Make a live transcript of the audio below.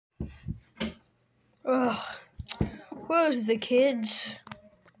Ugh. Where's the kids?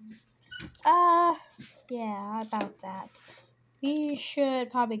 Yeah, about that. We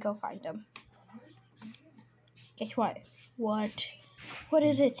should probably go find them. Guess what? What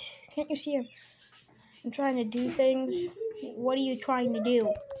is it? Can't you see him? I'm trying to do things. What are you trying to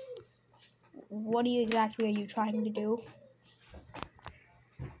do? What exactly are you trying to do?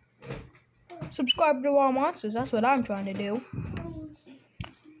 Subscribe to All Monsters. That's what I'm trying to do.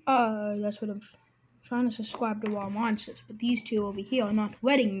 That's what I'm trying to subscribe to All Monsters. But these two over here are not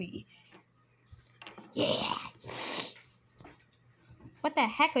letting me. Yeah. What the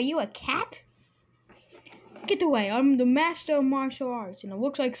heck? Are you a cat? Get away. I'm the master of martial arts. And it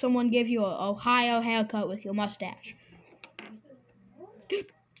looks like someone gave you a Ohio haircut with your mustache. You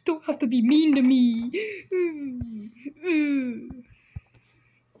don't have to be mean to me.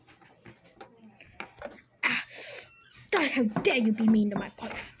 How dare you be mean to my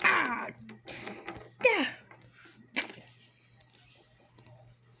partner?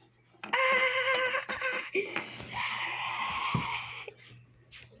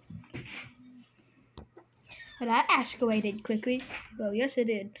 Well, that escalated quickly. Well, yes, it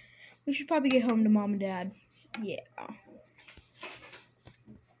did. We should probably get home to Mom and Dad. Yeah.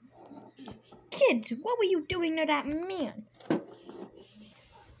 Kids, what were you doing to that man?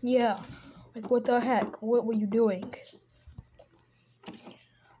 Yeah. Like, what the heck? What were you doing?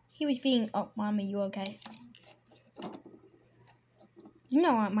 He was being... Oh, Mom, are you okay? You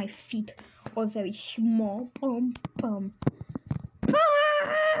know my feet are very small.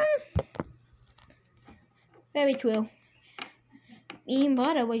 Very true. Me and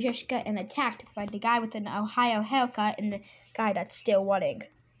Butter were just getting attacked by the guy with an Ohio haircut and the guy that's still running.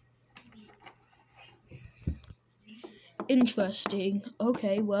 Interesting.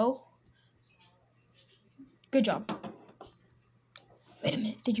 Okay, well. Good job. Wait a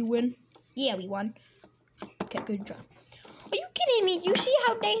minute, did you win? Yeah, we won. Okay, good job. Are you kidding me? You see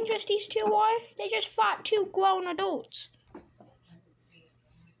how dangerous these two are? They just fought two grown adults.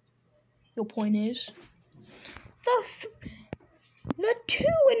 Your point is? The 2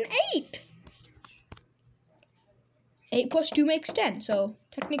 and 8. 8 plus 2 makes 10, so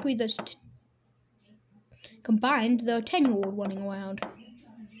technically there's combined the 10-year-old running around.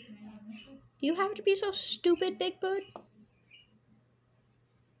 Do you have to be so stupid, Big Bird?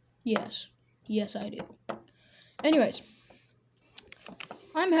 Yes. Yes, I do. Anyways,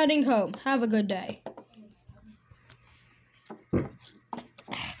 I'm heading home. Have a good day.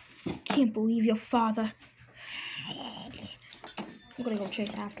 Can't believe your father. I'm gonna go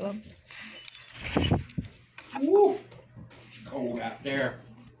chase after him. Woo! It's cold out there.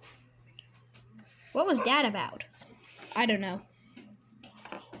 What was that about? I don't know.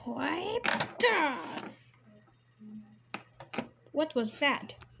 What was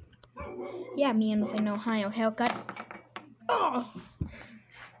that? Yeah, me with an Ohio haircut. Oh!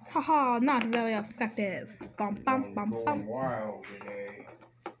 Haha, not very effective. Bum bum bum bum. Wild today.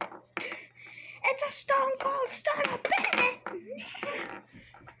 It's a stone cold son of a bitch!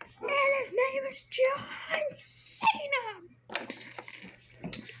 And his name is John Cena!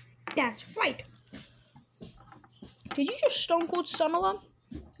 That's right. Did you just stone cold son of him?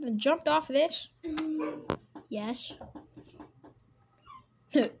 And jumped off this? Yes.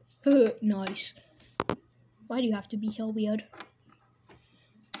 Nice. Why do you have to be so weird?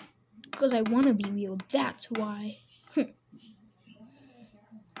 Because I want to be weird, that's why.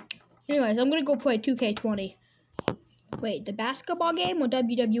 Anyways, I'm gonna go play 2K20. Wait, the basketball game or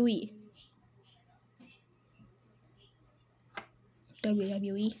WWE?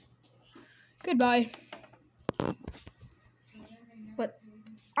 WWE. Goodbye. But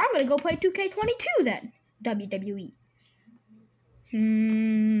I'm gonna go play 2K22 then. WWE.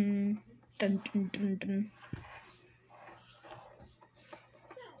 Dun, dun, dun, dun.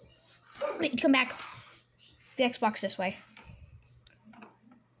 Wait, come back. The Xbox this way.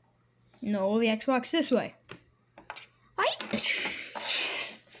 No, the Xbox this way.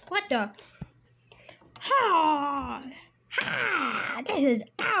 What the? Ha! Ha! This is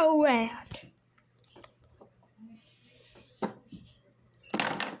our round.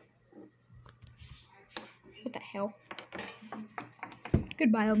 What the hell?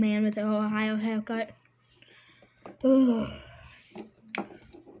 Goodbye, old man with the Ohio haircut. Ugh.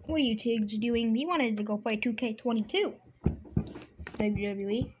 What are you Tiggs doing? We wanted to go play 2K22.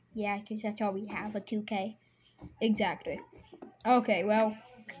 WWE. Yeah, because that's all we have, a 2K. Exactly. Okay, well.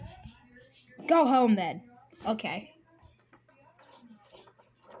 Go home then. Okay.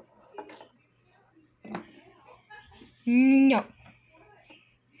 No.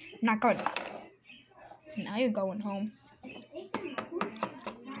 Not going. Now you're going home.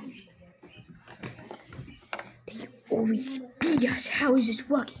 always beat us. How is this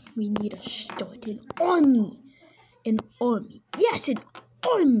working? We need to start an army. An army. Yes, an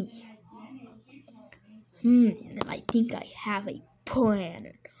army. I think I have a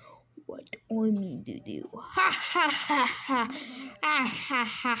plan. What army to do? Ha ha ha ha. Ha ha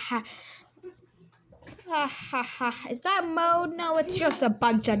ha ha. Ha ha ha. Is that mode? No, it's just a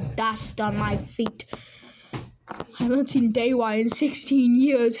bunch of dust on my feet. I haven't seen Daywire in 16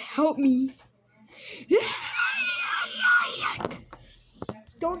 years. Help me.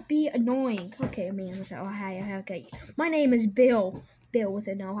 Don't be annoying. Okay, man, with an Ohio haircut. My name is Bill. Bill with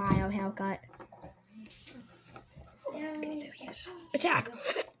an Ohio haircut. Okay, there he is. Attack!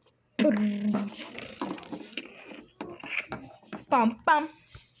 Bum bum.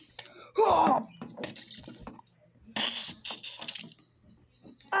 Oh.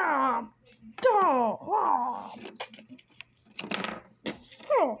 Ah. Oh. Oh.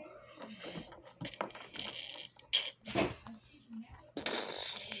 Oh.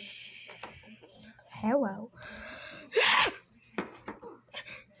 Hello.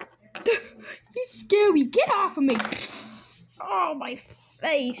 He's scary. Get off of me. Oh, my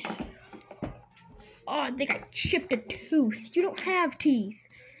face. Oh, I think I chipped a tooth. You don't have teeth.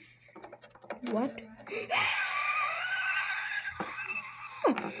 What?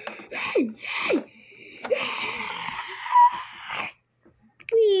 Hey, hey.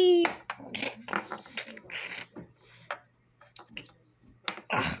 Wee.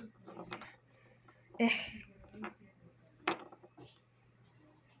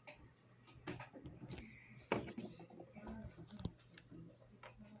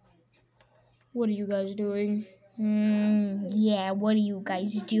 What are you guys doing? Yeah, what are you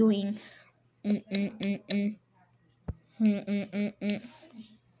guys doing?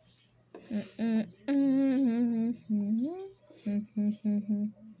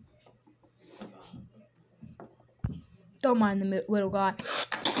 Don't mind the little guy.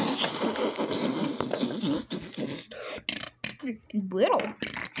 Little.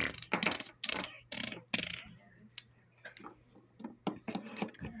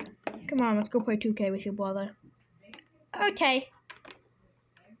 Come on, let's go play 2K with your brother. Okay.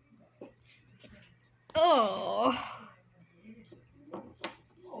 Oh.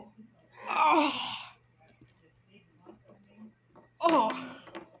 Oh. Oh.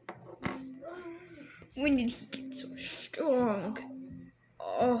 When did he get so strong?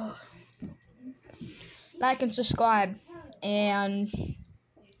 Oh. Like and subscribe. And